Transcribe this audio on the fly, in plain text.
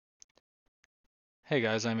Hey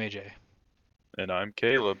guys, I'm AJ, And I'm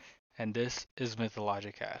Caleb. and this is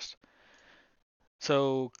Mythologicast.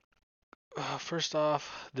 So, first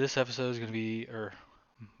off, this episode is going to be, or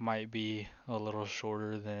might be, a little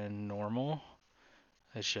shorter than normal.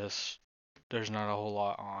 It's just, there's not a whole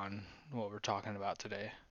lot on what we're talking about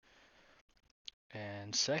today.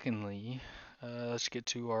 And secondly, let's get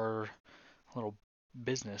to our little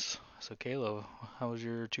business. So, Caleb, how was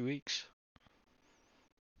your 2 weeks?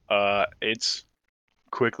 It's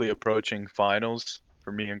quickly approaching finals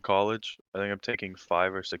for me in college. I think I'm taking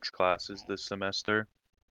 5 or 6 classes this semester.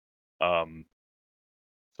 Um,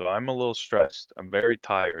 so I'm a little stressed. I'm very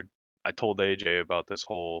tired. I told AJ about this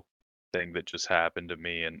whole thing that just happened to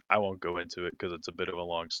me, and I won't go into it because it's a bit of a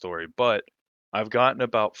long story. But I've gotten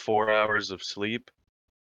about 4 hours of sleep,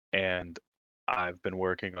 and I've been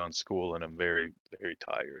working on school, and I'm very, very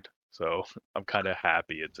tired. So I'm kind of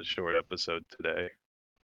happy it's a short episode today.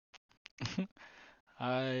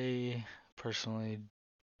 I personally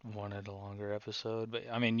wanted a longer episode, but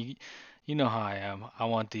I mean, you know how I am. I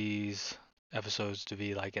want these episodes to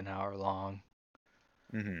be like an hour long,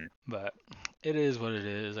 hmm but it is what it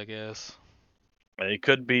is, I guess. It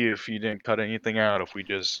could be if you didn't cut anything out, if we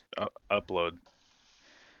just upload.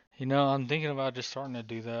 I'm thinking about just starting to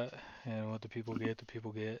do that, and what the people get, the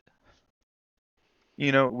people get.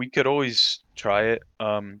 We could always try it.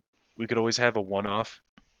 We could always have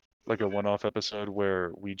like a one-off episode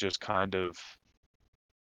where we just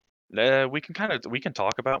we can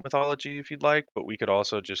talk about mythology if you'd like, but we could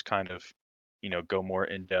also just go more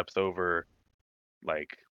in depth over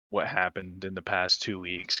like what happened in the past 2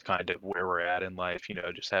 weeks, kind of where we're at in life.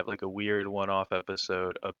 Just have like a weird one-off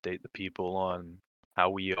episode, update the people on how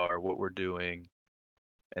we are, what we're doing,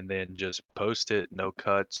 and then just post it, no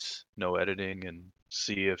cuts, no editing, and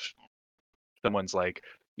see if someone's like,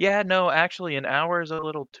 yeah, no, actually, an hour is a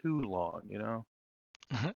little too long.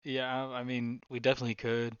 Yeah, I mean, we definitely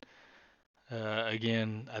could.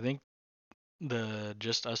 Again, I think the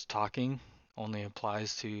just us talking only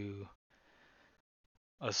applies to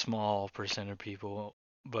a small percent of people,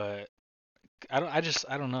 but I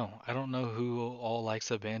don't know. I don't know who all likes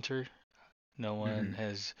the banter. No one hmm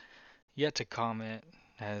has yet to comment,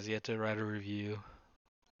 has yet to write a review,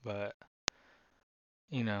 but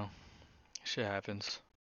you know, shit happens.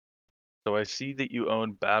 So I see that you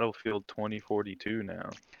own Battlefield 2042 now.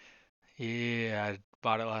 Yeah, I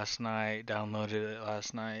bought it last night, downloaded it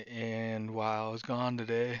last night, and while I was gone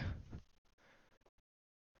today,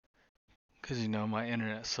 because my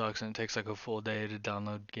internet sucks and it takes like a full day to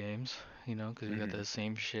download games, because you got hmm the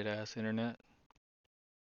same shit ass internet.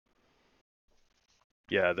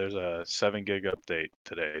 Yeah, there's a 7 gig update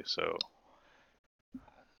today, so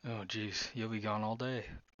Oh, jeez, you'll be gone all day.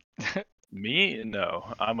 me,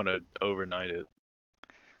 no, I'm gonna overnight it.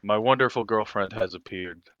 My wonderful girlfriend has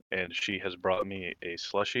appeared, and she has brought me a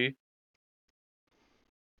slushie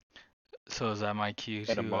So is that my cue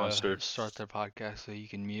and a to monster. start the podcast so you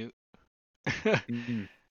can mute? Mm,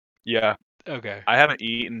 yeah, Okay. I haven't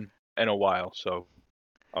eaten in a while, so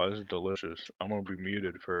this is delicious. I'm gonna be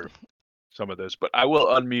muted for some of this, but I will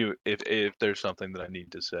unmute if there's something that I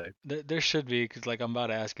need to say. There should be, because like I'm about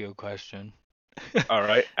to ask you a question. All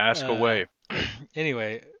right, ask uh, away.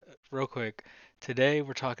 anyway, real quick, today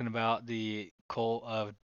we're talking about the cult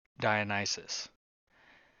of Dionysus.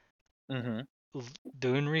 hmm L-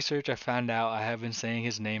 Doing research, I found out I have been saying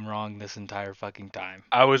his name wrong this entire fucking time.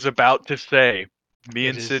 I was about to say, me It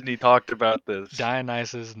and is Sydney talked about this.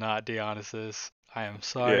 Dionysus, not Dionysus. I am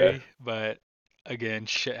Yeah. sorry, but again,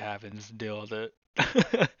 shit happens. Deal with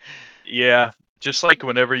it. Yeah. Just like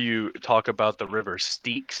whenever you talk about the river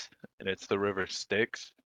Styx and it's the river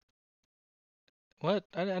Styx. What?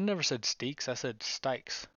 I never said Steaks. I said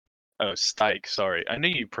Stykes. Oh, Styx, sorry. I knew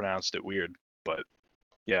you pronounced it weird, but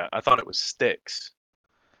yeah, I thought it was Styx.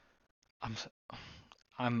 I'm s-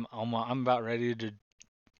 I'm about ready to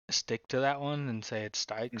stick to that one and say it's hmm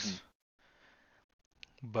Stykes,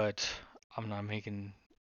 but I'm not making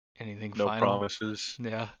anything No final. promises.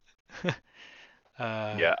 Yeah.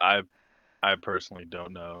 uh, Yeah, I personally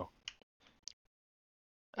don't know.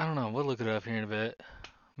 I don't know. We'll look it up here in a bit.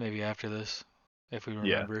 Maybe after this, if we Yeah.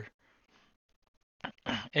 remember.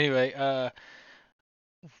 Anyway, out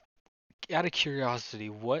of curiosity,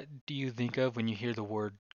 what do you think of when you hear the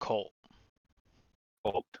word cult?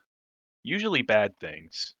 Cult. Usually bad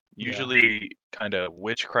things. Yeah. Usually kind of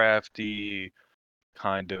witchcrafty,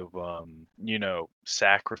 kind of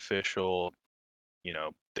sacrificial.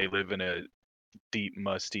 They live in a deep,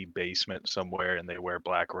 musty basement somewhere and they wear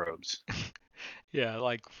black robes. Yeah,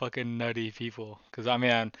 like fucking nutty people. Because I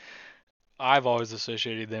mean, I've always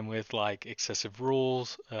associated them with like excessive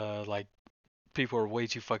rules, like people are way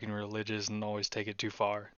too fucking religious and always take it too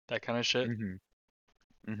far. That kind of shit. Mhm.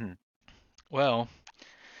 Mhm. Well,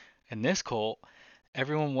 in this cult,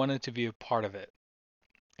 everyone wanted to be a part of it,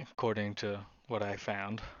 according to what I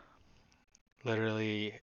found.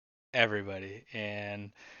 Literally everybody.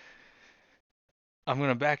 And I'm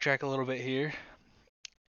going to backtrack a little bit here.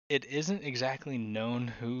 It isn't exactly known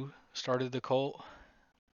who started the cult.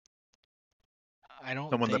 I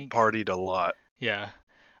don't Someone that think. partied a lot. Yeah,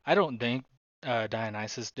 I don't think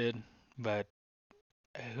Dionysus did, but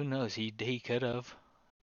who knows? He could have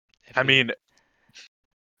if I he. mean,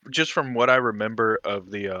 just from what I remember of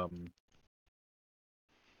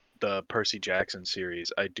the Percy Jackson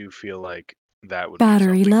series, I do feel like that would be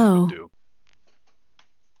Battery something he would low. do.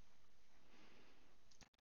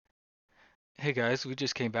 Hey guys, we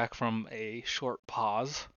just came back from a short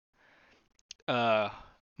pause. Uh,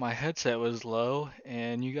 my headset was low,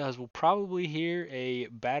 and you guys will probably hear a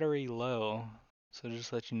battery low. So just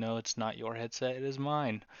to let you know, it's not your headset, it is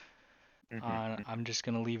mine. Mhm. I'm just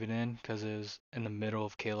gonna leave it in because it was in the middle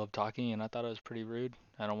of Caleb talking, and I thought it was pretty rude.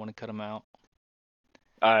 I don't want to cut him out.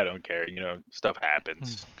 I don't care. Stuff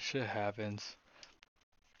happens. Shit happens.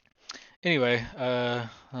 Anyway,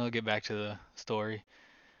 I'll get back to the story.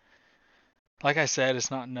 Like I said,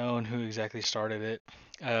 it's not known who exactly started it,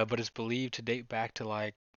 but it's believed to date back to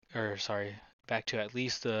back to at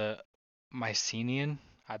least the Mycenaean,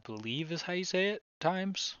 I believe is how you say it,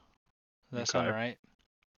 times. Does that sound Okay. right?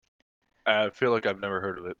 I feel like I've never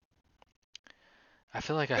heard of it. I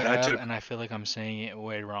feel like I And I have, took, and I feel like I'm saying it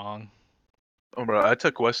way wrong. oh, bro, I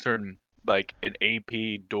took Western, like an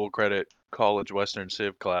AP dual credit college Western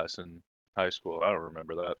Civ class in high school. I don't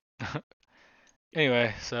remember that.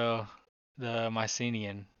 Anyway, so the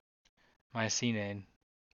Mycenaean,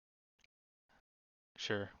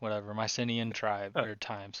 sure, whatever, Mycenaean tribe Huh. or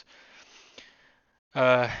times.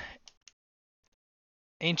 Uh,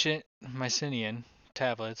 ancient Mycenaean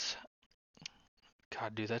tablets.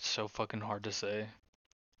 God, dude, that's so fucking hard to say.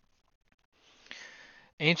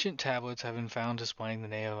 Ancient tablets have been found displaying the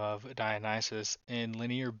name of Dionysus in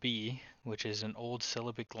Linear B, which is an old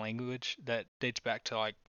syllabic language that dates back to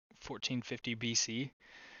like 1450 BC,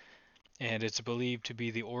 and it's believed to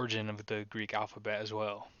be the origin of the Greek alphabet as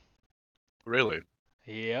well. Really?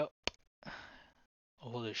 Yep.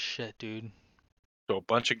 Old as shit, dude. So a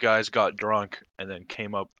bunch of guys got drunk and then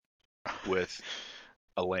came up with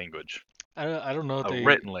a language, I don't know if a they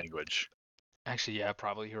written language. actually, yeah,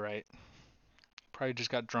 probably you're right. Probably just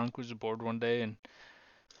got drunk, was bored one day, and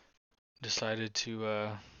decided to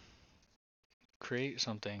create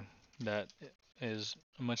something that is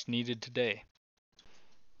much needed today.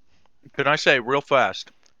 Can I say real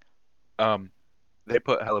fast? Um, they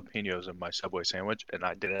put jalapenos in my Subway sandwich, and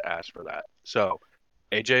I didn't ask for that. So,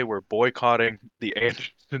 AJ, we're boycotting the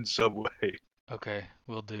Anderson Subway. Okay,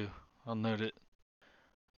 will do. I'll note it.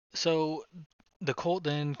 So the cult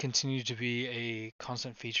then continued to be a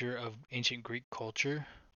constant feature of ancient Greek culture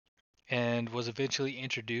and was eventually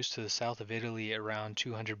introduced to the south of Italy around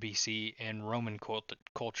 200 BC in Roman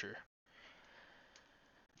culture.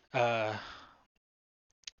 Uh,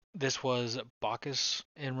 this was Bacchus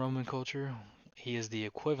in Roman culture. He is the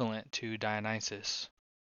equivalent to Dionysus.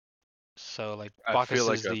 So like I feel Bacchus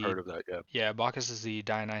like is I've the heard of that, yeah. yeah, Bacchus is the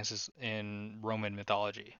Dionysus in Roman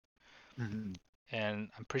mythology. Mhm. And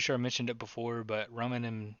I'm pretty sure I mentioned it before, but Roman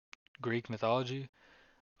and Greek mythology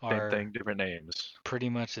Same are thing, different names. pretty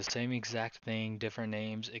much the same exact thing, different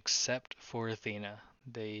names, except for Athena.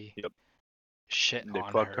 They Yep. shit They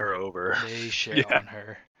on fucked her. her over. They shit Yeah. on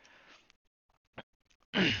her.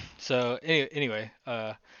 So anyway,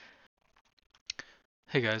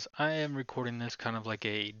 hey guys, I am recording this kind of like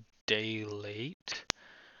a day late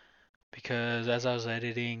because as I was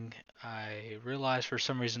editing, I realized for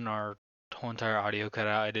some reason our whole entire audio cut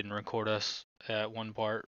out. I didn't record us at one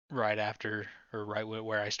part right after or right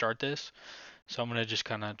where I start this. So I'm gonna just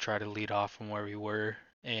kind of try to lead off from where we were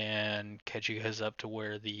and catch you guys up to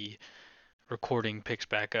where the recording picks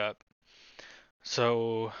back up.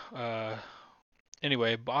 So,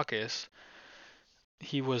 anyway, Bacchus,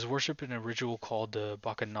 he was worshipped in a ritual called the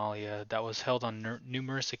Bacchanalia that was held on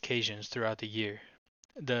numerous occasions throughout the year.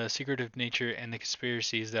 The secretive nature and the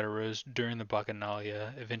conspiracies that arose during the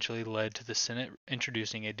Bacchanalia eventually led to the Senate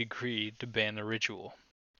introducing a decree to ban the ritual.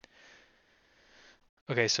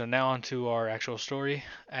 Okay, so now on to our actual story.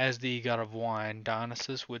 As the god of wine,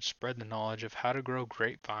 Dionysus would spread the knowledge of how to grow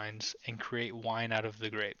grapevines and create wine out of the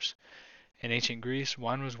grapes. In ancient Greece,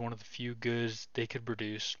 wine was one of the few goods they could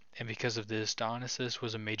produce, and because of this, Dionysus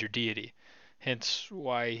was a major deity. Hence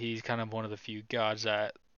why he's kind of one of the few gods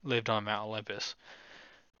that lived on Mount Olympus.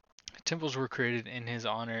 Temples were created in his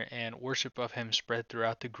honor, and worship of him spread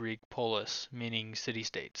throughout the Greek polis, meaning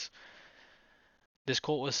city-states. This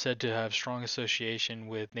cult was said to have strong association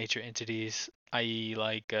with nature entities, i.e.,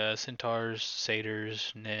 like centaurs,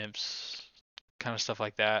 satyrs, nymphs, kind of stuff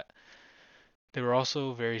like that. They were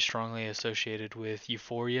also very strongly associated with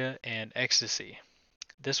euphoria and ecstasy.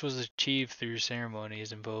 This was achieved through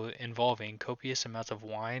ceremonies involving copious amounts of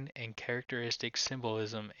wine and characteristic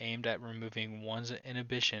symbolism aimed at removing one's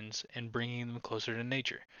inhibitions and bringing them closer to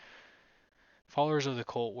nature. Followers of the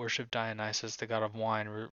cult worshiped Dionysus, the god of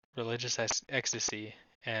wine, religious ecstasy,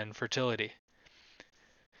 and fertility.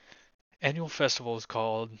 Annual festivals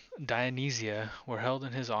called Dionysia were held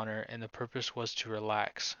in his honor, and the purpose was to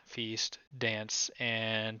relax, feast, dance,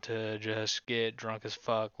 and to just get drunk as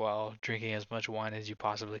fuck while drinking as much wine as you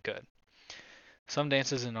possibly could. Some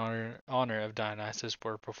dances in honor of Dionysus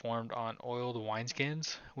were performed on oiled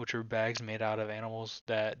wineskins, which were bags made out of animals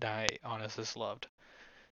that Dionysus loved.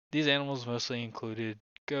 These animals mostly included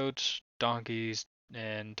goats, donkeys,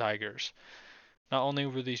 and tigers. Not only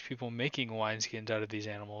were these people making wineskins out of these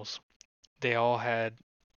animals, they had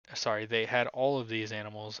all of these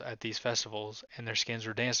animals at these festivals, and their skins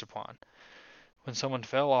were danced upon. When someone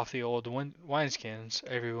fell off the old wineskins,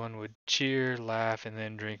 everyone would cheer, laugh, and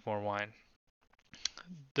then drink more wine.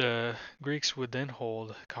 The Greeks would then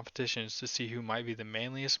hold competitions to see who might be the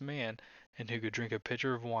manliest man and who could drink a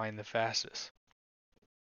pitcher of wine the fastest.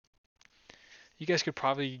 You guys could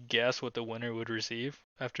probably guess what the winner would receive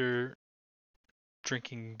after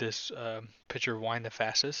drinking this pitcher of wine the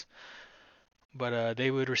fastest, but they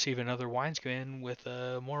would receive another wineskin with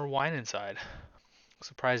more wine inside.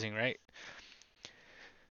 Surprising, right?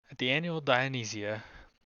 At the annual Dionysia,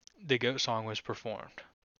 the goat song was performed.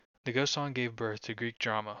 The goat song gave birth to Greek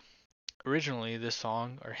drama. Originally, this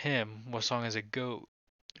song or hymn was sung as a goat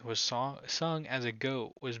was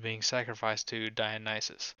being sacrificed to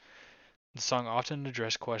Dionysus. The song often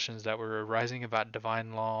addressed questions that were arising about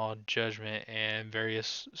divine law, judgment, and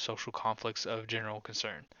various social conflicts of general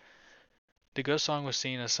concern. The ghost song was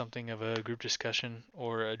seen as something of a group discussion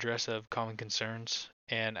or address of common concerns,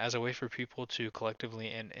 and as a way for people to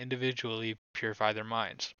collectively and individually purify their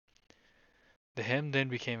minds. The hymn then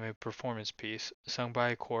became a performance piece, sung by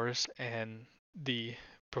a chorus, and the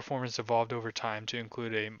performance evolved over time to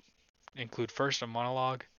include first a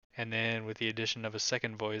monologue, and then with the addition of a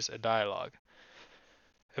second voice, a dialogue.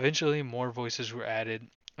 Eventually, more voices were added,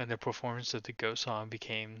 and the performance of the goat song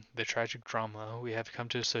became the tragic drama we have come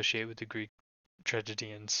to associate with the Greek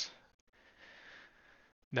tragedians.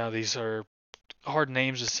 Now, these are hard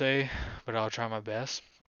names to say, but I'll try my best.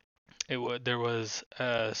 There was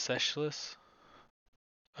Aeschylus,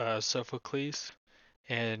 Sophocles,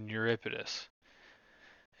 and Euripides.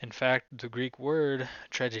 In fact, the Greek word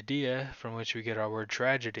tragedia, from which we get our word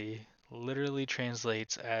tragedy, literally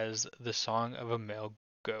translates as the song of a male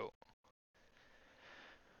goat.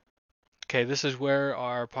 Okay, this is where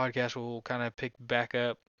our podcast will kind of pick back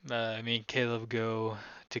up. Me and Caleb go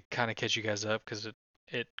to kind of catch you guys up because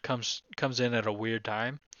it comes in at a weird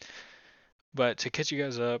time. But to catch you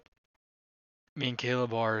guys up, me and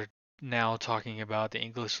Caleb are now talking about the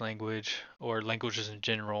English language or languages in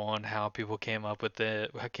general and how people came up with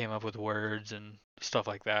words and stuff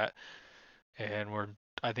like that. And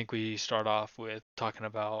I think we start off with talking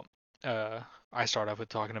about I start off with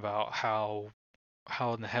talking about how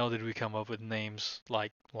in the hell did we come up with names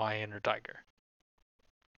like lion or tiger?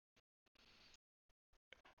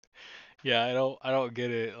 Yeah, I don't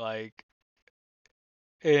get it. Like,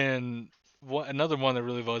 and another one that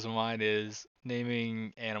really blows my mind is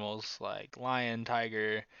naming animals like lion,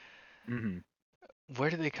 tiger. Hmm.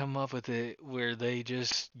 Where did they come up with it? Were they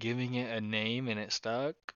just giving it a name and it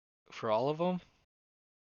stuck for all of them?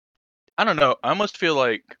 I don't know. I almost feel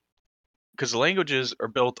like because languages are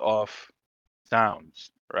built off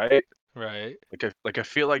sounds, right? Right. I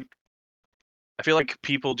feel like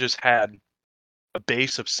people just had a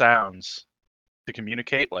base of sounds to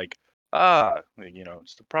communicate, like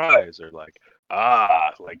surprise, or like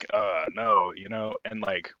like no, and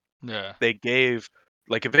like Yeah. they gave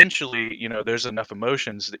like eventually, there's enough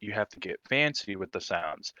emotions that you have to get fancy with the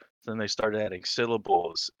sounds. Then they started adding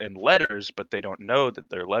syllables and letters, but they don't know that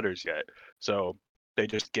they're letters yet. So they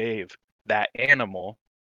just gave that animal,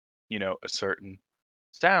 a certain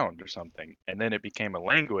sound or something. And then it became a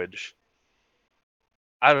language.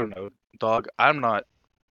 I don't know, dog. I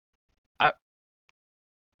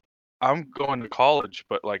I'm going to college,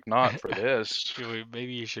 but like not for this.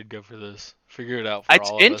 Maybe you should go for this. Figure it out for It's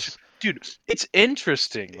all of int us. Dude, it's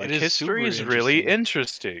interesting. It Like is history super is really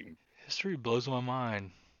interesting. interesting. History blows my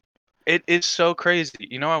mind. It is so crazy.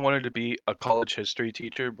 You know, I wanted to be a college history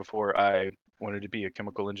teacher before I wanted to be a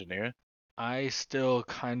chemical engineer, I still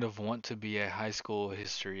kind of want to be a high school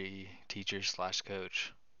history teacher slash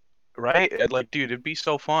coach. right? And like, dude, it'd be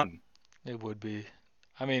so fun. It would be.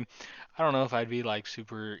 I mean, I don't know if I'd be like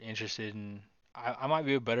super interested in. I might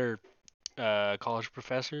be a better college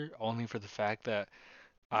professor only for the fact that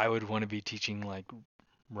I would want to be teaching like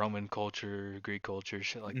Roman culture, Greek culture,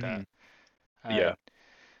 shit like Hmm. that. I Yeah.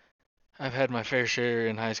 I've had my fair share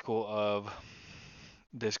in high school of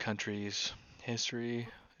this country's history.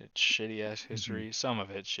 It's shitty ass Hmm. history. Some of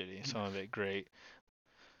it's shitty, some of it great.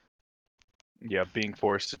 Yeah, being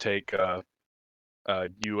forced to take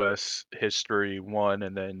U.S. history one,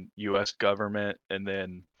 and then U.S. government, and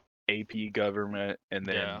then AP government, and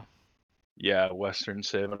Yeah. then yeah, Western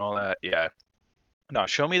Civ and all that. Yeah. No,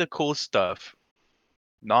 show me the cool stuff.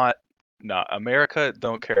 Not, not America.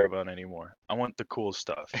 Don't care about anymore. I want the cool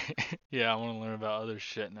stuff. Yeah, I want to learn about other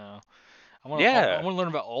shit now. I Yeah. want to learn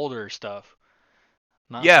about older stuff,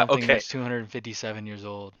 not Yeah. something Okay. that's 257 years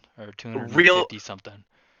old or Real, 250 something.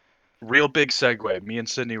 real big segue. Me and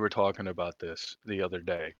Sydney were talking about this the other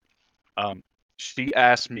day. Um, she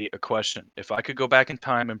asked me a question. If I could go back in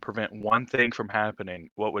time and prevent one thing from happening,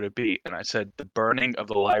 what would it be? And I said the burning of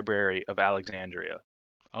the Library of Alexandria.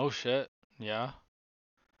 Oh shit. Yeah.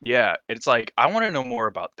 Yeah, it's like I want to know more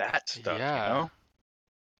about that stuff, you Yeah. know?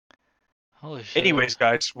 Holy shit. Anyways,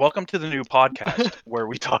 guys, welcome to the new podcast where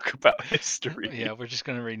we talk about history. Yeah, we're just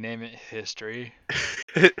gonna rename it history.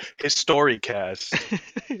 Historycast.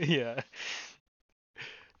 Yeah.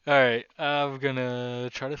 All right. I'm gonna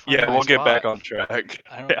try to find Yeah, my we'll get back spot. on track.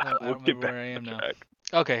 I don't Yeah, know. I we'll don't get remember back where I on am now. track.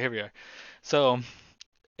 Okay, here we are. So,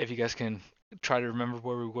 if you guys can try to remember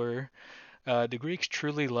where we were, the Greeks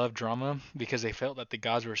truly loved drama because they felt that the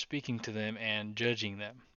gods were speaking to them and judging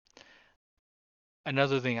them.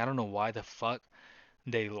 Another thing, I don't know why the fuck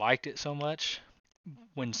they liked it so much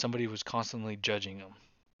when somebody was constantly judging them.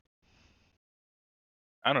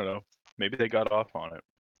 I don't know. Maybe they got off on it.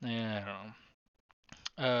 Yeah,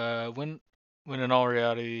 I don't know. When in all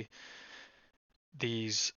reality,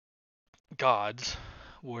 these gods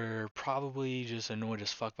were probably just annoyed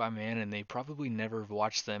as fuck by man, and they probably never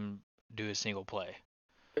watched them do a single play.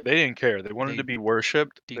 They didn't care. They wanted They to be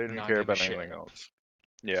worshipped. They did didn't not care give a about shit. anything else.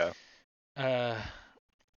 Yeah. Uh,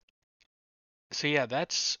 so yeah,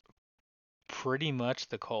 that's pretty much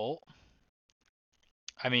the cult.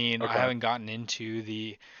 I mean, I Okay. haven't gotten into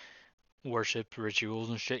the worship rituals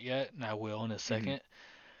and shit yet, and I will in a Mhm. second.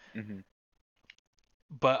 Mhm.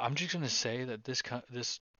 But I'm just gonna say that this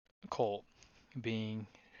cult being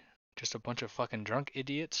just a bunch of fucking drunk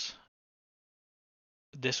idiots,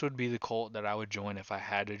 this would be the cult that I would join if I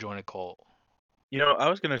had to join a cult. You know, I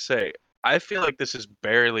was gonna say, I feel like this is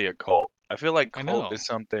barely a cult. I feel like I cult know. is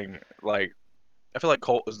something like I feel like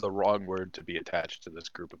cult is the wrong word to be attached to this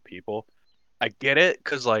group of people. I get it,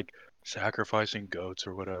 cause like sacrificing goats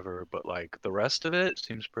or whatever, but like the rest of it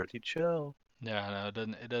seems pretty chill. Yeah, no,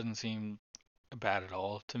 it doesn't seem bad at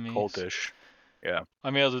all to me. Cultish. Yeah.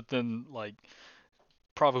 I mean, other than like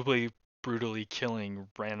probably brutally killing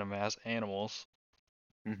random ass animals,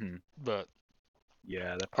 Mhm. but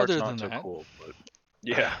Yeah, that part's other not than so that, cool, but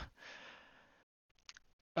yeah.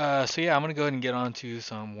 so yeah, I'm gonna go ahead and get on to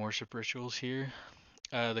some worship rituals here.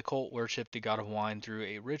 The cult worshipped the god of wine through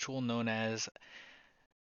a ritual known as,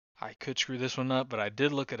 I could screw this one up, but I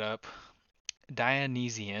did look it up,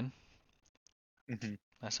 Dionysian. Mhm.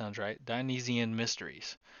 That sounds right. Dionysian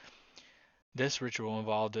mysteries. This ritual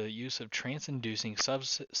involved the use of trance-inducing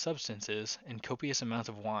substances and copious amounts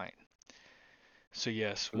of wine. So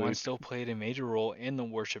yes, So wine they still played a major role in the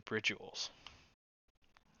worship rituals.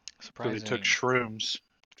 took Surprising. shrooms,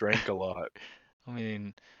 drank a lot. I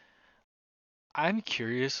mean, I'm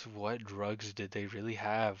curious what drugs did they really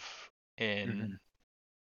have in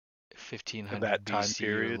Mhm. 1500 That time BC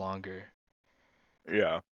or period. longer,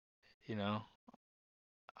 Yeah. you know?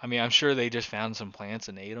 I mean, I'm sure they just found some plants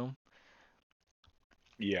and ate them,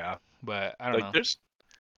 Yeah. but I don't Like know.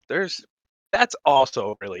 there's that's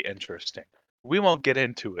also really interesting. We won't get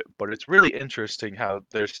into it, but it's really interesting how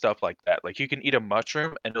there's stuff like that. Like you can eat a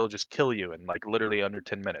mushroom and it'll just kill you in like literally under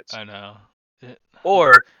 10 minutes. I know. It, the,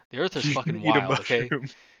 Or the earth is you can fucking eat a wild, okay? mushroom.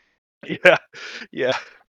 Yeah. Yeah.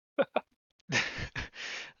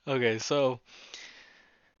 Okay, so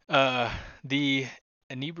uh the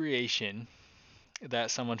inebriation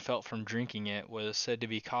that someone felt from drinking it was said to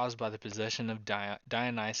be caused by the possession of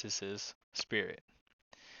Dionysus's spirit.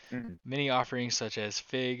 Mhm. Many offerings such as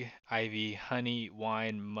fig, ivy, honey,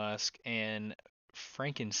 wine, musk, and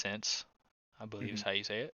frankincense, I believe is Mhm. how you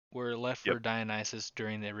say it, were left for Yep. Dionysus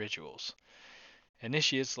during the rituals.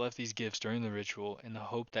 Initiates left these gifts during the ritual in the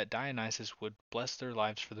hope that Dionysus would bless their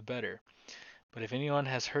lives for the better. But if anyone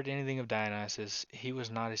has heard anything of Dionysus, he was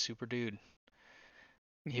not a super dude.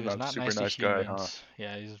 He was Not a not super nice to nice guy, huh? humans.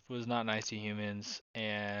 Yeah, he was not nice to humans.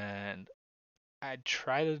 And I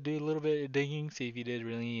tried to do a little bit of digging, see if he did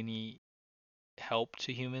really any help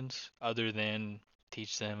to humans other than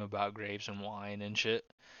teach them about grapes and wine and shit.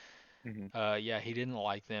 Hmm. Yeah, he didn't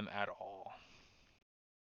like them at all.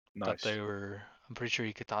 Thought Nice. they were. I'm pretty sure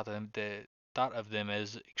he could thought of them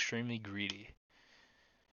as extremely greedy,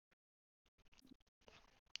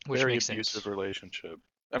 which Very makes sense. abusive relationship.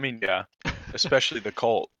 I mean, yeah, especially the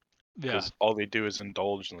cult, Yeah, because all they do is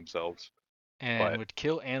indulge themselves. and But would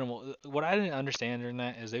kill animals. What I didn't understand during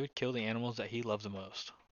that is they would kill the animals that he loved the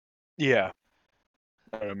most. yeah,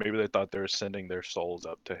 I don't know, maybe they thought they were sending their souls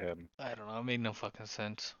up to him. I don't know. It made no fucking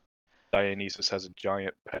sense. Dionysus has a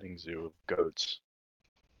giant petting zoo of goats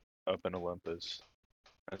up in Olympus.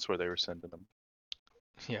 That's where they were sending them.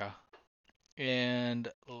 Yeah. And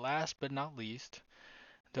last but not least,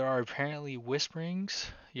 there are apparently whisperings.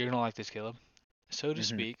 You're gonna like this, Caleb. So to Hmm.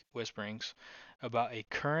 speak, whisperings about a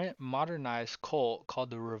current modernized cult called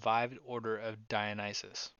the Revived Order of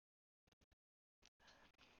Dionysus.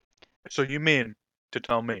 So you mean to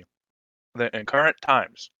tell me that in current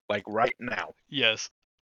times, like right now, Yes.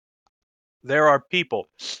 there are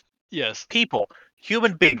Yes. people,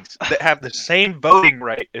 human beings that have the same voting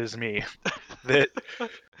right as me that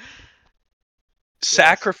Yes.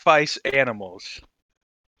 sacrifice animals,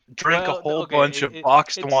 drink a Well, whole okay, bunch of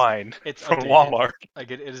boxed wine it's from updated. Walmart.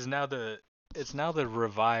 Like it is now the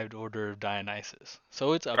Revived Order of Dionysus.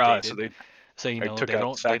 So it's So updated. they So I took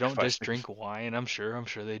out they don't just sacrificing. drink wine. I'm sure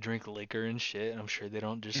they drink liquor and shit. I'm sure they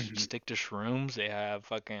don't just Hmm. stick to shrooms. They have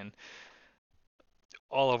fucking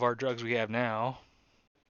all of our drugs we have now,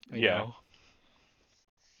 you Yeah, know.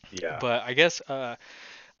 yeah. But I guess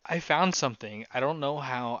I found something. I don't know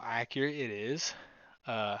how accurate it is.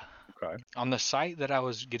 Uh, Okay. on the site that I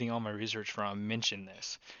was getting all my research from mentioned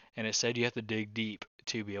this, and it said you have to dig deep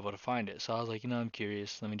to be able to find it. So I was like, I'm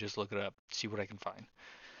curious. Let me just look it up, see what I can find.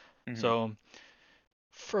 Hmm. So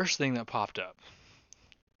first thing that popped up,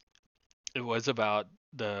 it was about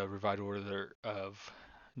the revived order of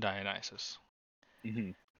Dionysus.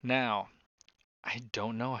 Hmm. Now, I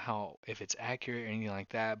don't know how if it's accurate or anything like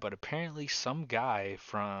that, but apparently some guy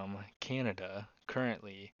from Canada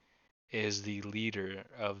currently is the leader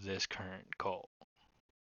of this current cult.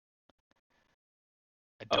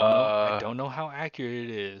 I Uh, don't know how accurate it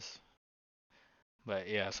is, but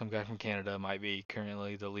yeah, some guy from Canada might be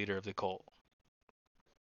currently the leader of the cult.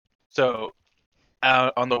 so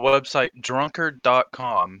on the website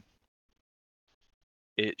drunkard.com,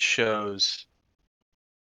 it shows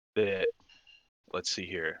that, let's see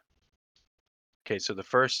here. Okay, so the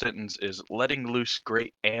first sentence is letting loose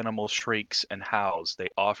great animal shrieks and howls. They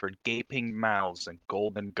offered gaping mouths and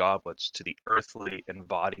golden goblets to the earthly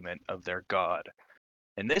embodiment of their god.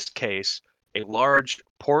 In this case, a large,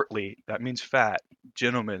 portly, that means fat,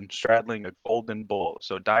 gentleman straddling a golden bull.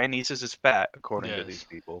 So Dionysus is fat, according to these Yes,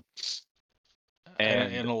 people. and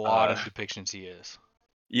And in a lot of depictions he is.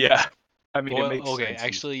 yeah, I mean, it Well, makes okay, sense. He's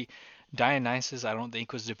actually, Dionysus I don't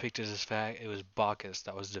think was depicted as fat. It was Bacchus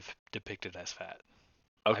that was depicted as fat,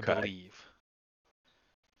 I okay, believe.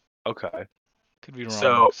 okay. Could be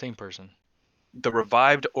wrong. So Same person. the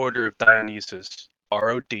revived order of Dionysus,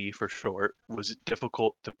 ROD for short, was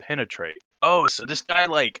difficult to penetrate. Oh, so this guy,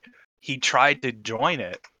 like, he tried to join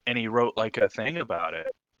it and he wrote, like, a thing about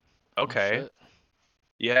it. Oh Okay. shit.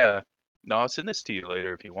 Yeah. No, I'll send this to you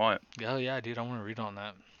later if you want. Yeah, yeah, dude. I want to read on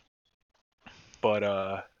that.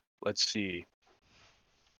 But, let's see.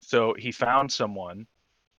 So he found someone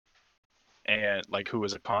and, like, who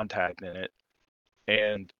was a contact in it.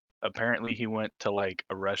 And apparently he went to, like,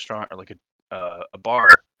 a restaurant or, like, a bar.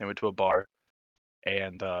 He went to a bar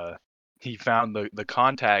and he found the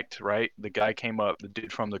contact, right? The guy came up, the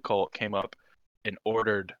dude from the cult came up and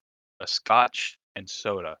ordered a scotch and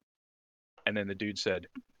soda. And then the dude said,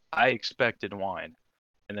 I expected wine.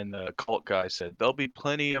 And then the cult guy said, there'll be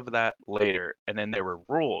plenty of that later. And then there were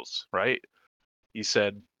rules, right? He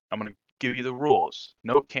said, I'm going to give you the rules.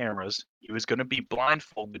 No cameras. He was going to be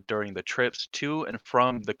blindfolded during the trips to and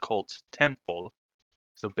from the cult's temple,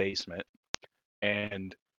 the basement.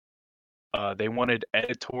 And they wanted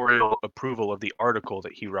editorial approval of the article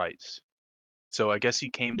that he writes. So I guess he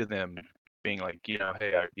came to them being like,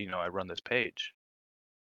 hey, I run this page.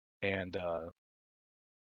 And I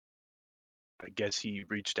guess he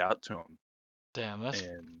reached out to him. Damn,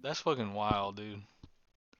 And that's fucking wild, dude.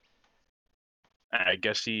 I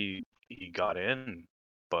guess he got in,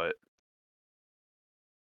 but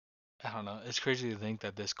I don't know. It's crazy to think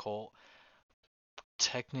that this cult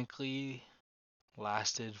technically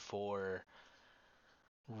lasted for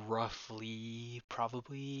roughly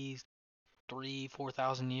probably 3, 4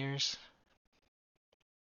 thousand years,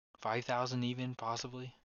 5,000 even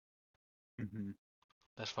possibly. Hmm.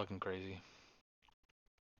 That's fucking crazy.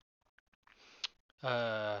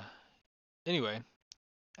 Uh, anyway,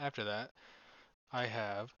 after that, I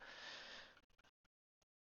have.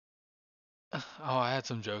 Oh, I had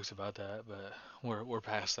some jokes about that, but we're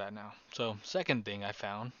past that now. So, second thing I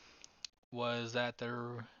found was that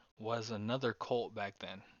there was another cult back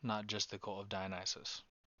then, not just the cult of Dionysus.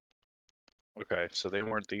 Okay, so they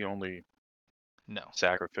weren't the only No,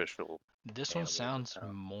 sacrificial this one animals in sounds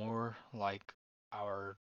town. more like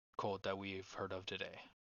our cult that we've heard of today.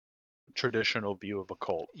 Traditional view of a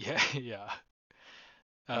cult. Yeah, yeah.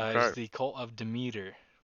 It's Okay. the cult of Demeter,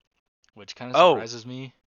 which kind of Oh, surprises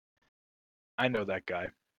me. I know that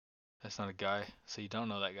guy. That's not a guy, so you don't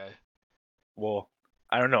know that guy. Well,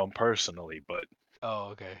 I don't know him personally, but Oh,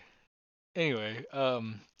 okay. Anyway, so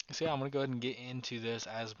yeah, I'm gonna go ahead and get into this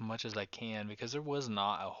as much as I can because there was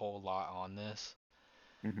not a whole lot on this.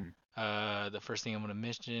 mhm. The first thing I'm gonna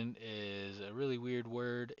mention is a really weird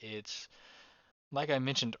word. It's like I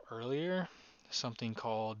mentioned earlier, something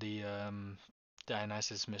called the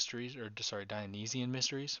Dionysus Mysteries, or sorry, Dionysian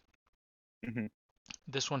Mysteries. Mhm.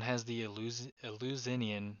 This one has the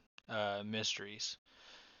Eleusinian Mysteries.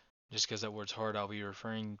 Just because that word's hard, I'll be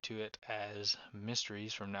referring to it as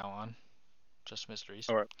mysteries from now on. Just mysteries,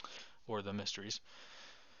 All right. or the mysteries.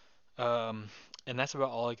 Um, and that's about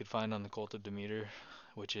all I could find on the cult of Demeter,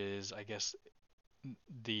 which is, I guess,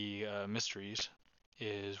 the mysteries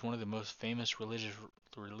is one of the most famous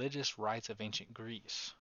religious rites of ancient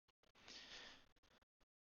Greece.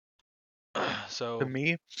 To So,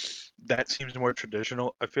 me, that seems more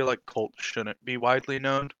traditional. I feel like cults shouldn't be widely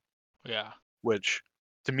known, yeah, which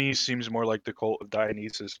to me seems more like the cult of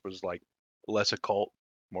Dionysus was like less a cult,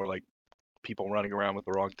 more like people running around with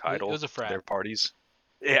the wrong it title was a to frat. their parties.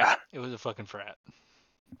 Yeah. It was a fucking frat.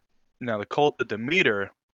 Now the cult of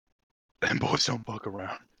Demeter, them boys don't fuck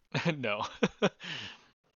around. No.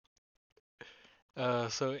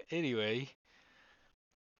 So anyway,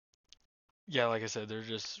 yeah, like I said, there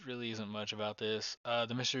just really isn't much about this.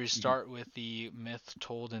 The mysteries Mhm. start with the myth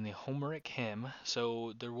told in the Homeric hymn.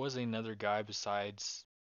 So there was another guy besides,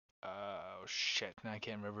 oh shit, I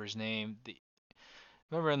can't remember his name.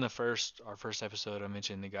 Remember in our first episode, I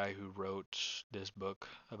mentioned the guy who wrote this book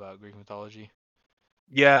about Greek mythology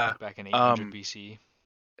Yeah. back in 800 Um. BC.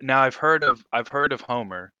 Now I've heard of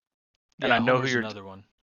Homer, and Yeah, I know who Homer's you're. another one.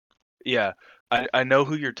 Yeah, I know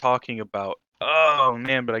who you're talking about. Oh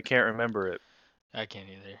man, but I can't remember it. I can't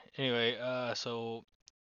either. Anyway, so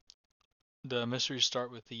the mysteries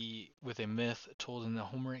start with a myth told in the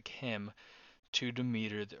Homeric hymn to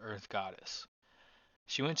Demeter, the earth goddess.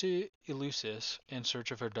 She went to Eleusis in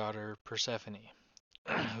search of her daughter Persephone,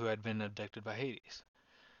 who had been abducted by Hades.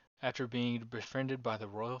 After being befriended by the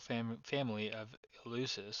royal family of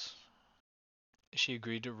Eleusis, she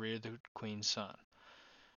agreed to rear the queen's son.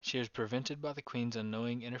 She was prevented by the queen's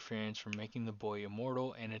unknowing interference from making the boy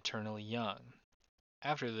immortal and eternally young.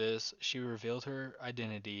 After this, she revealed her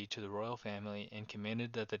identity to the royal family and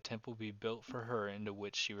commanded that the temple be built for her into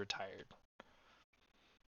which she retired.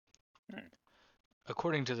 Hmm.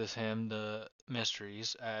 According to this hymn, the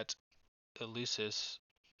mysteries at Eleusis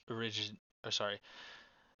origin or sorry,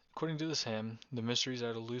 according to this hymn, the mysteries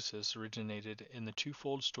at Eleusis originated in the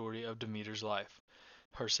twofold story of Demeter's life: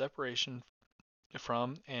 her separation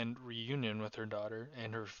from and reunion with her daughter,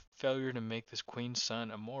 and her failure to make this queen's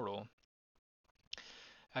son immortal.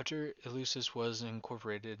 After Eleusis was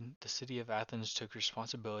incorporated, the city of Athens took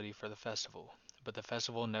responsibility for the festival, but the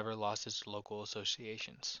festival never lost its local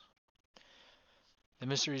associations. The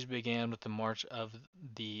mysteries began with the March of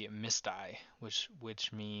the Mysti,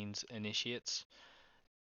 which means initiates.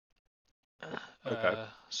 Okay.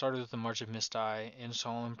 Started with the March of Mysti in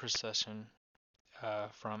solemn procession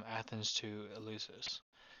from Athens to Eleusis.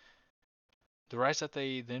 The rites that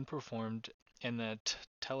they then performed in the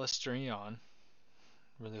Telesterion,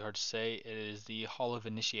 really hard to say, it is the Hall of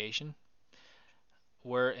Initiation,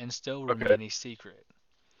 were and still Okay. remain a secret.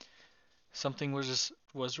 Something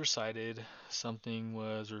was recited, something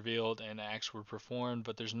was revealed, and acts were performed,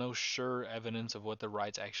 but there's no sure evidence of what the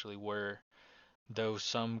rites actually were, though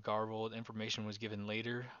some garbled information was given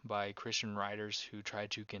later by Christian writers who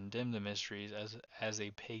tried to condemn the mysteries as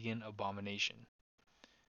a pagan abomination.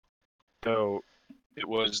 So it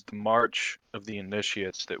was the March of the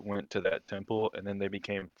Initiates that went to that temple, and then they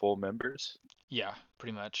became full members. Yeah,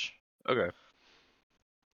 pretty much. Okay.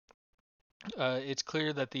 It's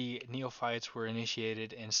clear that the neophytes were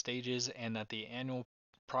initiated in stages and that the annual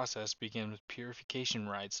process began with purification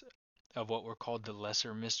rites of what were called the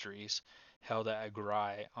Lesser Mysteries, held at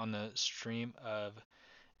Agrae on the stream of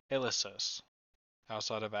Ilissus,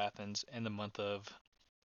 outside of Athens, in the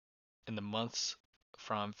months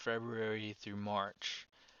from February through March.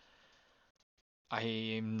 I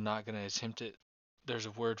am not gonna attempt it. There's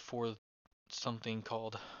a word for something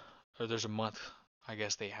called, or there's a month, I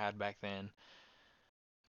guess they had back then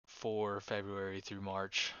for February through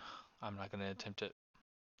March. I'm not gonna attempt it.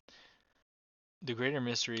 The Greater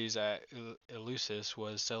Mysteries at Eleusis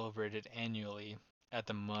was celebrated annually at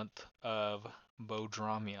the month of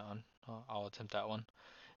Bodramion. I'll attempt that one.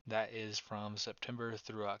 That is from September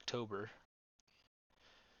through October.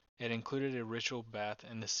 It included a ritual bath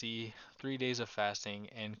in the sea, 3 days of fasting,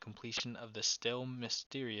 and completion of the still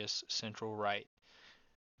mysterious central rite.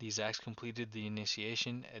 These acts completed the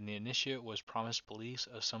initiation, and the initiate was of promised beliefs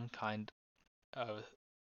of some kind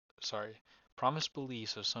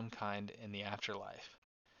in the afterlife.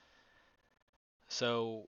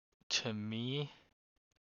 So, to me,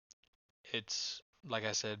 it's like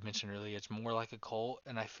I said, mentioned earlier, it's more like a cult,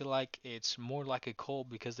 and I feel like it's more like a cult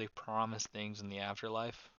because they promise things in the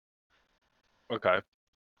afterlife. Okay.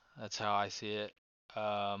 That's how I see it.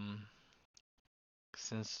 Um,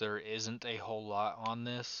 since there isn't a whole lot on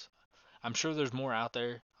this, I'm sure there's more out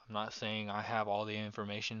there. I'm not saying I have all the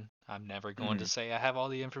information. I'm never going to Hmm. say I have all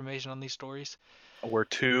the information on these stories. We're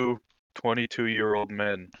two 22-year-old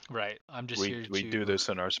men. Right. I'm just We here we do to, this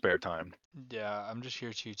in our spare time. yeah, I'm just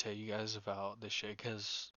here to tell you guys about this shit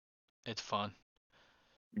because it's fun.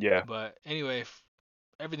 Yeah. But anyway,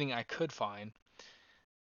 everything I could find,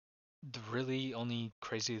 the really only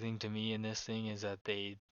crazy thing to me in this thing is that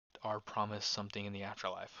they are promised something in the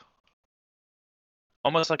afterlife.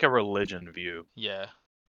 Almost like a religion view. Yeah.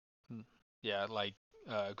 Mm, yeah, like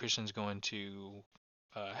Christians going to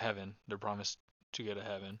heaven. They're promised to go to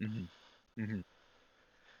heaven. Hmm. Hmm.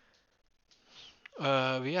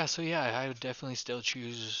 But yeah, so yeah, I would definitely still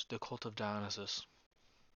choose the cult of Dionysus.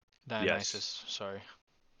 Yes. Dionysus, sorry.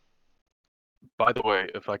 By the way,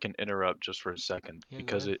 if I can interrupt just for a second, Yeah, go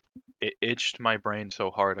because ahead. it itched my brain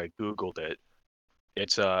so hard I googled it.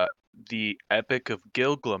 It's the Epic of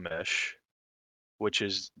Gilgamesh, which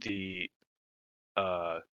is the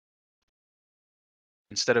uh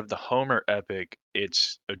instead of the Homer epic,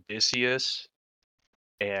 it's Odysseus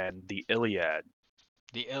and the Iliad,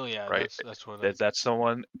 The Iliad, right? that's what I That's the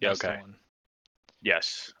one. Yeah, that's the okay. one.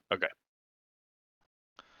 Yes. Okay.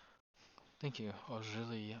 Thank you.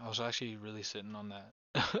 I was actually really sitting on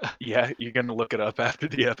that. Yeah, you're gonna look it up after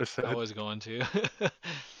the I episode. was going to.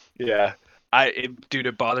 Yeah. Dude,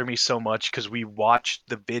 it bothered me so much because we watched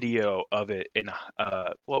the video of it in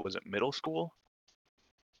what was it, middle school?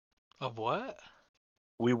 Of what?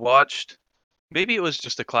 We watched, maybe it was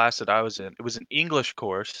just a class that I was in. It was an English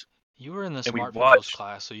course, You were in the and we smart people's watched.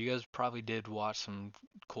 class, so you guys probably did watch some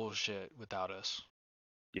cool shit without us.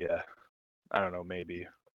 Yeah, I don't know, maybe.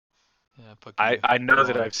 Yeah, fuck I you. I You're know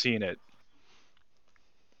that lying. I've seen it.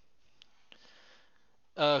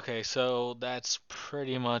 Okay, so that's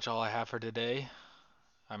pretty much all I have for today.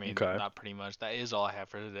 I mean, Okay, not pretty much. That is all I have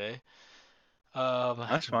for today. Um,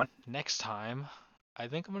 that's fine. Next time, I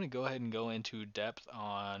think I'm gonna go ahead and go into depth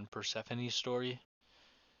on Persephone's story.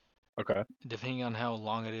 Okay, Depending on how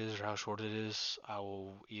long it is or how short it is, I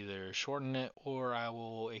will either shorten it or I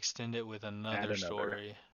will extend it with add another another.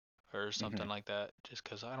 story or Hmm. something like that. Just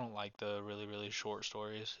 'cause I don't like the really, really short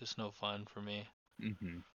stories. It's no fun for me.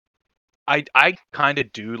 Hmm. I kind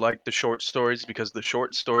of do like the short stories because the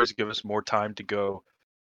short stories give us more time to go,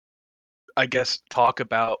 I guess, talk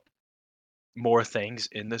about more things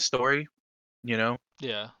in the story, you know?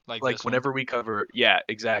 Yeah, like Like this one. whenever we cover, yeah,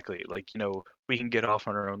 exactly. Like, we can get off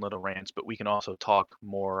on our own little rants, but we can also talk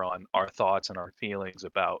more on our thoughts and our feelings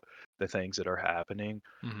about the things that are happening.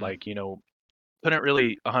 Hmm. Like, couldn't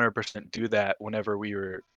really 100% do that whenever we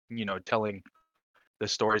were, telling the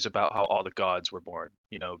stories about how all the gods were born,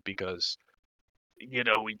 because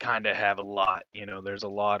we kind of have a lot, there's a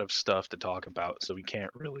lot of stuff to talk about, so we can't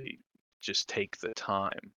really just take the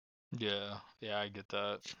time. Yeah, yeah, I get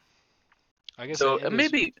that. Like I said, So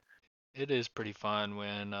maybe it is pretty fun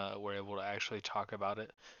when we're able to actually talk about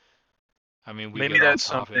it. I mean, we maybe get off that's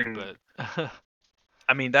topic, something. but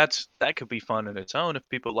I mean, that could be fun in its own if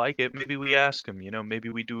people like it. Maybe we ask them, maybe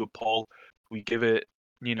we do a poll, we give it,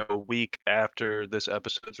 a week after this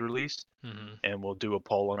episode's released, hmm. and we'll do a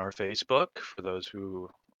poll on our Facebook for those who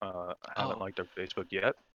haven't Oh, liked our Facebook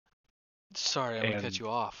yet. sorry, I'm gonna cut And you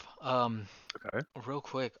off. okay, Real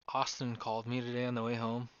quick, Austin called me today on the way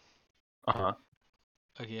home. uh-huh,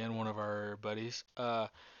 again, one of our buddies.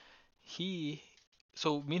 He,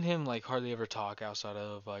 so me and him like hardly ever talk outside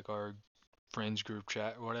of like our friends group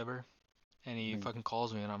chat or whatever. And he Mhm. fucking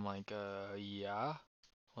calls me and I'm like, yeah,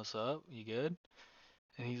 what's up? You good?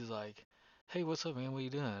 And he's like, hey, what's up, man? What you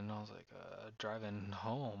doing? And I was like, driving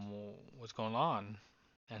home. What's going on?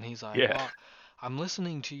 And he's like, Yeah. well, I'm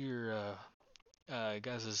listening to your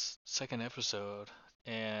guys' second episode,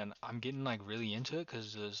 and I'm getting like really into it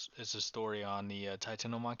because it's a story on the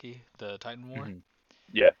Titanomachy, the Titan War. Mhm.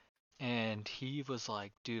 Yeah. And he was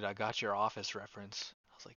like, dude, I got your Office reference.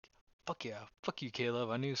 I was like, fuck yeah, fuck you, Caleb.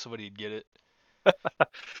 I knew somebody'd get it.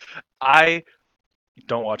 I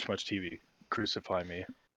don't watch much TV. Crucify me.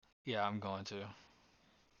 Yeah, I'm going to.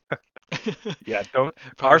 Yeah, don't.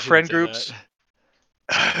 Probably Our shouldn't friend say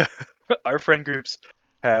that. groups, our friend groups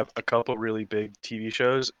have a couple really big TV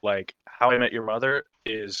shows. Like How I Met Your Mother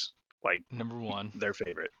is like Number one. their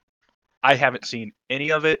favorite. I haven't seen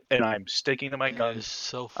any of it, and I'm sticking to my It is guns.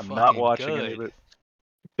 so I'm not fucking watching any of good. it.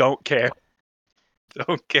 Don't care.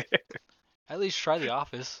 Don't care. At least try The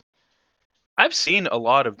Office. I've seen a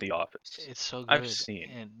lot of The Office. It's so I've good, seen.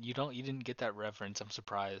 and you didn't get that reference. I'm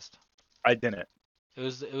surprised. I didn't. It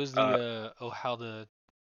was the Uh, oh how the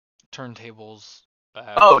turntables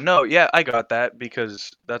oh have. no, yeah, I got that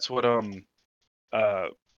because that's what uh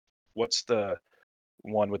what's the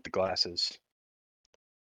one with the glasses?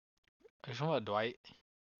 Are you talking about Dwight?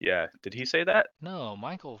 Yeah, did he say that? No,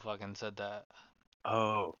 Michael fucking said that.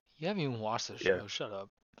 Oh, You haven't even watched the yeah. show. Shut up.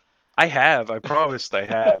 I have. I promised I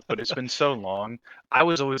have, but it's been so long. I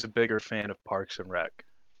was always a bigger fan of Parks and Rec.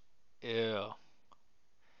 Ew.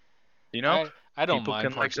 You know, I don't people mind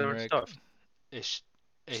can like Parks and their own Rec. stuff. It's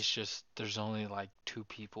it's just there's only like two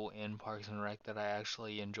people in Parks and Rec that I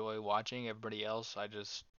actually enjoy watching. Everybody else I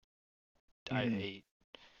Mhm. hate.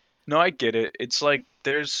 No, I get it. It's like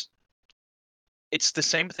it's the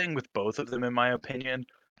same thing with both of them in my opinion,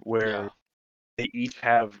 Yeah. where they each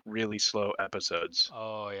have really slow episodes.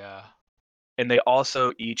 Oh yeah. And they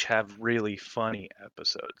also each have really funny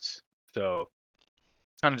episodes. So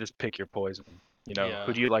kind of just pick your poison. You know, who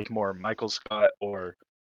Yeah. do you like more, Michael Scott or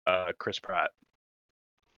Chris Pratt?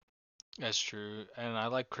 That's true. And I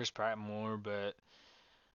like Chris Pratt more, but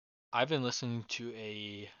I've been listening to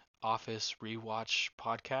a Office rewatch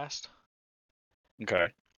podcast. Okay.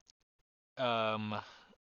 Um,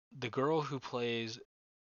 the girl who plays,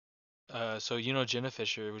 so you know Jenna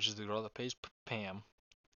Fisher, which is the girl that plays Pam,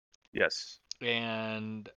 Yes.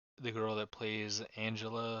 and the girl that plays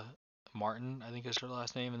Angela Martin, I think is her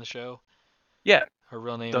last name in the show. Yeah. Her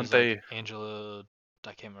real name Don't is like they? Angela.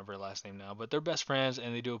 I can't remember her last name now, but they're best friends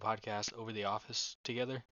and they do a podcast over the Office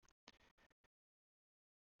together.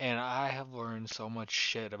 And I have learned so much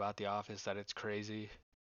shit about the Office that it's crazy.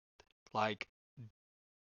 Like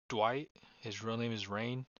Dwight, his real name is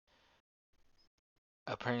Rain,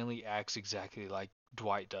 apparently acts exactly like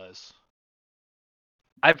Dwight does.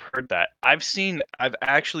 I've heard that. I've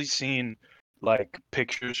actually seen like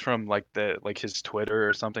pictures from like the like his Twitter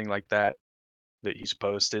or something like that that he's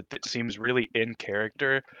posted that seems really in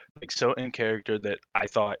character, like so in character that I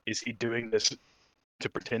thought, is he doing this to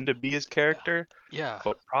pretend to be his character? Yeah,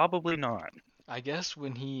 But probably not. I guess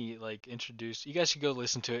when he like introduced, you guys should go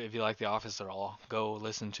listen to it if you like The Office at all. Go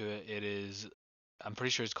listen to it. It is, I'm pretty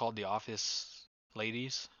sure it's called The Office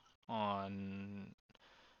Ladies on.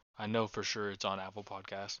 I know for sure it's on Apple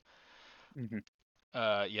Podcast. Hmm.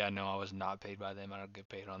 Yeah, no, I was not paid by them. I don't get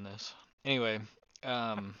paid on this. Anyway,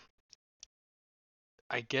 um,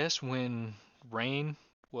 I guess when Rain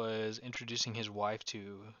was introducing his wife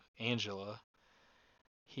to Angela,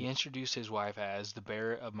 he introduced his wife as the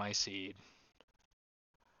bearer of my seed.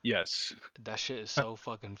 Yes. That shit is so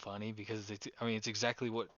fucking funny because I mean, it's exactly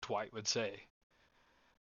what Dwight would say.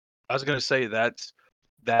 I was gonna say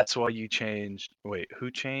that's why you changed. Wait, who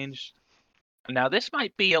changed? Now this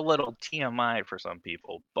might be a little TMI for some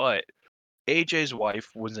people, but AJ's wife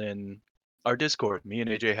was in our Discord. Me and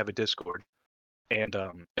AJ have a Discord, and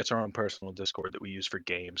it's our own personal Discord that we use for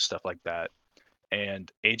games, stuff like that.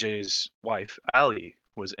 And AJ's wife, Allie,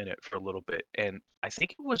 was in it for a little bit, and I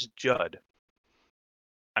think it was Judd.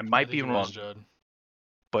 I I might think be it was wrong, Judd.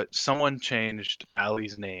 but someone changed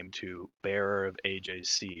Allie's name to bearer of AJ's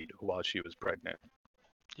seed while she was pregnant.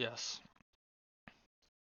 Yes,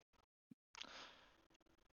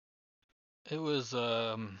 it was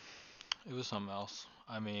something else.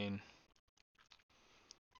 I mean,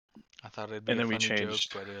 I thought it'd be And a then we funny joke,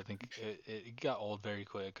 changed. but I think it got old very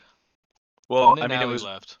quick. Well, And I then mean, it Allie was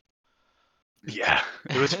left. yeah,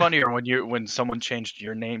 it was funnier when someone changed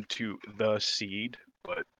your name to the seed,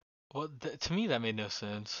 but Well, to me that made no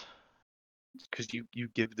sense. because you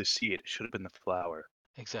give the seed, it should have been the flower.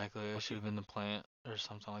 Exactly. It What's should it? have been the plant or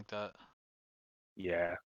something like that.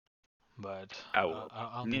 Yeah. But Oh well.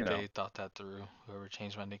 I don't You think know. they thought that through. Whoever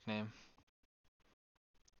changed my nickname.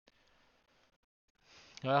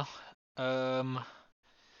 Well, um,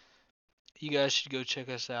 you guys should go check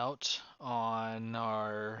us out on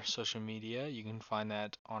our social media. You can find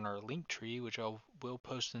that on our link tree, which will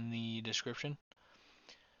post in the description.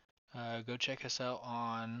 Go check us out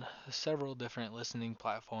on several different listening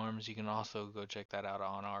platforms. You can also go check that out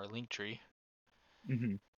on our link tree.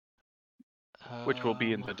 Hmm. Which will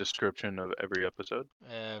be in Um, the description of every episode.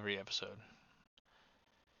 every episode.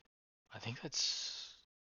 I think that's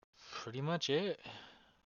pretty much it.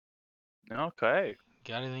 Okay.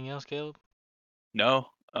 Got anything else, Caleb? No,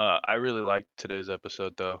 I really liked today's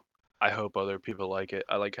episode though. I hope other people like it.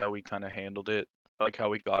 I like how we kind of handled it. I like how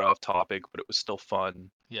we got off topic, but it was still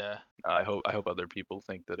fun. Yeah. I hope other people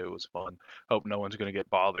think that it was fun. Hope no one's gonna get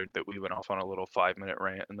bothered that we went off on a little 5 minute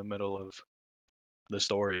rant in the middle of the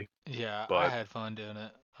story. Yeah, I But had fun doing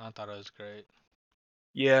it. I thought it was great.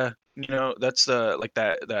 yeah, that's like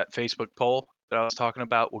that Facebook poll that I was talking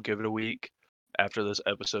about. We'll give it a week after this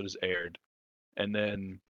episode is aired, and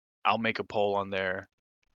then I'll make a poll on there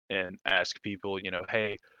and ask people,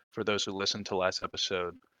 hey, for those who listened to last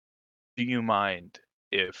episode, do you mind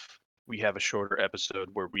if we have a shorter episode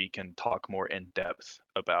where we can talk more in depth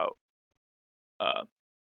about, uh,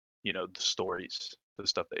 the stories, the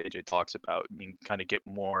stuff that AJ talks about, and kind of get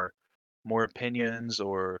more opinions,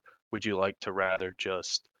 or would you like to rather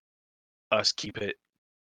just us keep it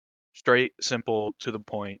straight, simple, to the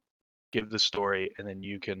point, give the story, and then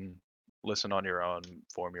you can listen on your own,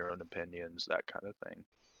 form your own opinions, that kind of thing.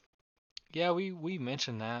 Yeah, we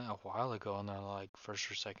mentioned that a while ago on our like first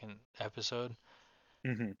or second episode,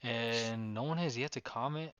 Hmm. and no one has yet to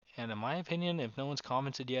comment. And in my opinion, if no one's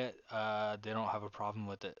commented yet, they don't have a problem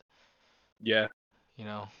with it. Yeah, You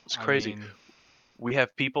know, it's I crazy. mean, We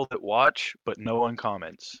have people that watch, but no one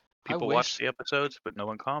comments. I People watch wish the episodes, but no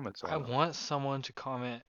one comments I on them. want someone to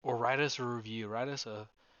comment or write us a review. Write us a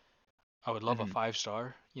I would love a Hmm. 5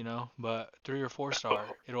 star, but 3 or 4 star,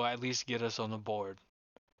 it'll at least get us on the board.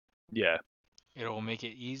 Yeah. It'll make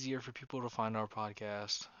it easier for people to find our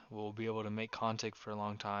podcast. We'll be able to make content for a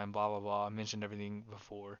long time, blah blah blah. I mentioned everything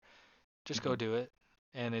before. Just go Hmm. do it.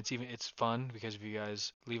 And it's fun because if you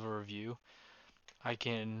guys leave a review, I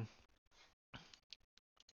can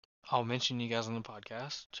I'll mention you guys on the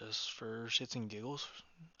podcast just for shits and giggles.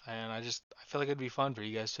 And I feel like it'd be fun for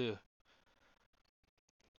you guys too.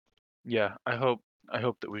 Yeah. I hope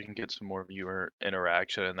that we can get some more viewer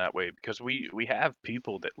interaction in that way because we have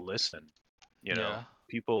people that listen. You know, Yeah,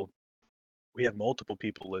 people. We have multiple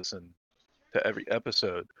people listen to every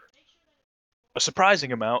episode. A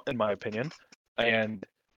surprising amount, in my opinion. And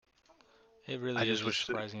it I really is just a wish that.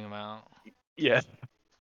 surprising amount. Yeah.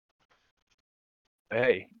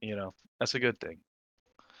 Hey, that's a good thing.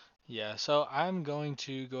 Yeah, so I'm going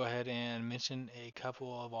to go ahead and mention a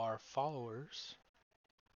couple of our followers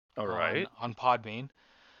All on right. Podbean.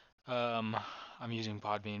 Um, I'm using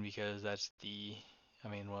Podbean because that's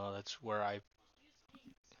where I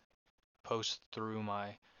post through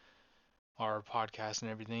our podcast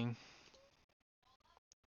and everything.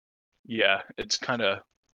 Yeah, it's the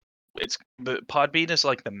Podbean is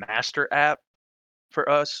like the master app for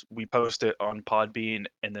us. We post it on Podbean,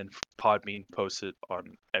 and then Podbean posts it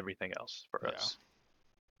on everything else for Yeah. us.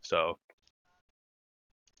 So,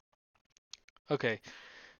 Okay,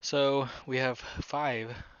 so we have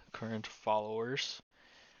 5 current followers.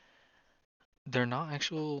 They're not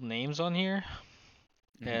actual names on here,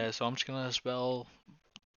 mhm. so I'm just gonna spell.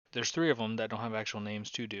 There's 3 of them that don't have actual names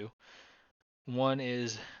to do. One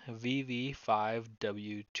is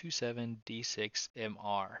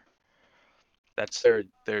VV5W27D6MR. That's their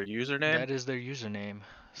username. That is their username.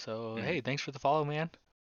 So Mhm. hey, thanks for the follow, man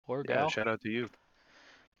or Yeah, gal. shout out to you.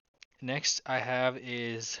 Next I have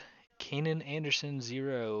is Kanan Anderson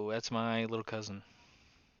 0. That's my little cousin.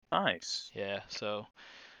 Nice. Yeah, so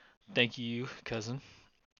thank you, cousin.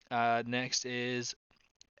 Next is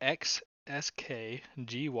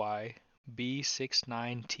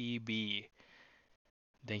XSKGYB69TB.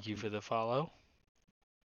 Thank you for the follow.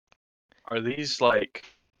 Are these like,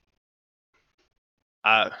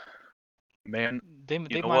 uh, man? You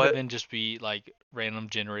They know might have what? been just be like random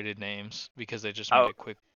generated names because they just made I a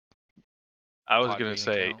quick I was gonna Podbean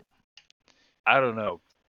say account. I don't know,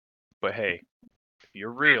 but hey, if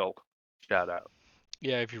you're real, shout out.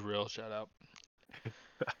 Yeah, if you're real, shout out.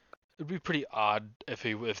 It'd be pretty odd if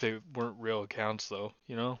they weren't real accounts though.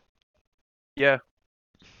 Yeah.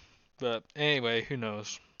 But anyway, who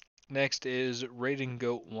knows? Next is Raiden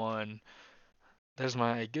Goat 1. There's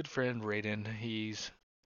my good friend Raiden. He's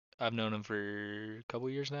I've known him for a couple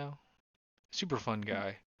years now. Super fun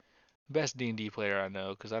guy. Best D&D player I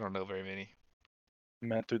know because I don't know very many.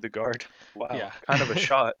 Met through the guard. Wow, Yeah. kind of a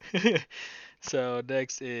shot. So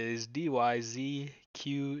next is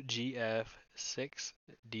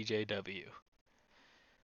DYZQGF6DJW.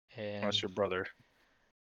 That's And your brother.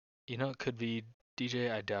 it could be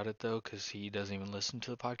DJ. I doubt it though because he doesn't even listen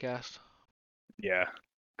to the podcast. Yeah,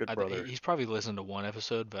 good brother. He's probably listened to one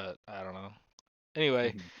episode, but I don't know.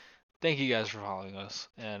 Anyway, Mhm. thank you guys for following us,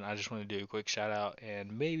 and I just want to do a quick shout out,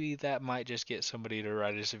 and maybe that might just get somebody to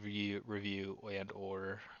write us a review and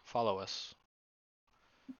or follow us.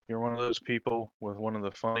 You're one of those people with one of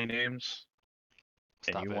the funny names,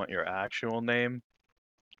 and Stop you it. want your actual name,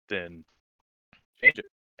 then change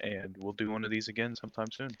it, and we'll do one of these again sometime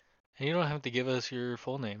soon. And you don't have to give us your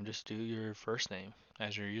full name, just do your first name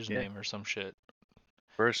as your Yeah, username or some shit.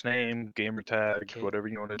 first name, gamer tag, Ca whatever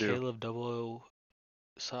you want to do. Caleb Double O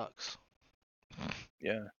sucks.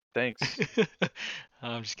 Yeah, thanks.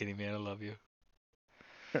 I'm just kidding, man. I love you.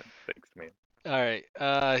 Thanks, man. All right.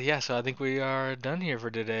 Yeah, so I think we are done here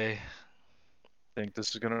for today. Think this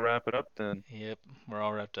is gonna wrap it up then. Yep, we're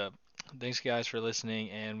all wrapped up. Thanks, guys, for listening,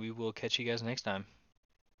 and we will catch you guys next time.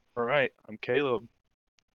 All right, I'm Caleb.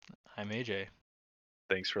 I'm AJ.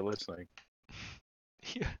 Thanks for listening.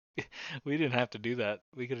 We didn't have to do that.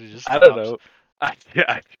 We could have just I don't stopped. know.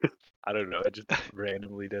 I don't know. I just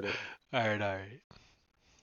randomly did it. All right, all right.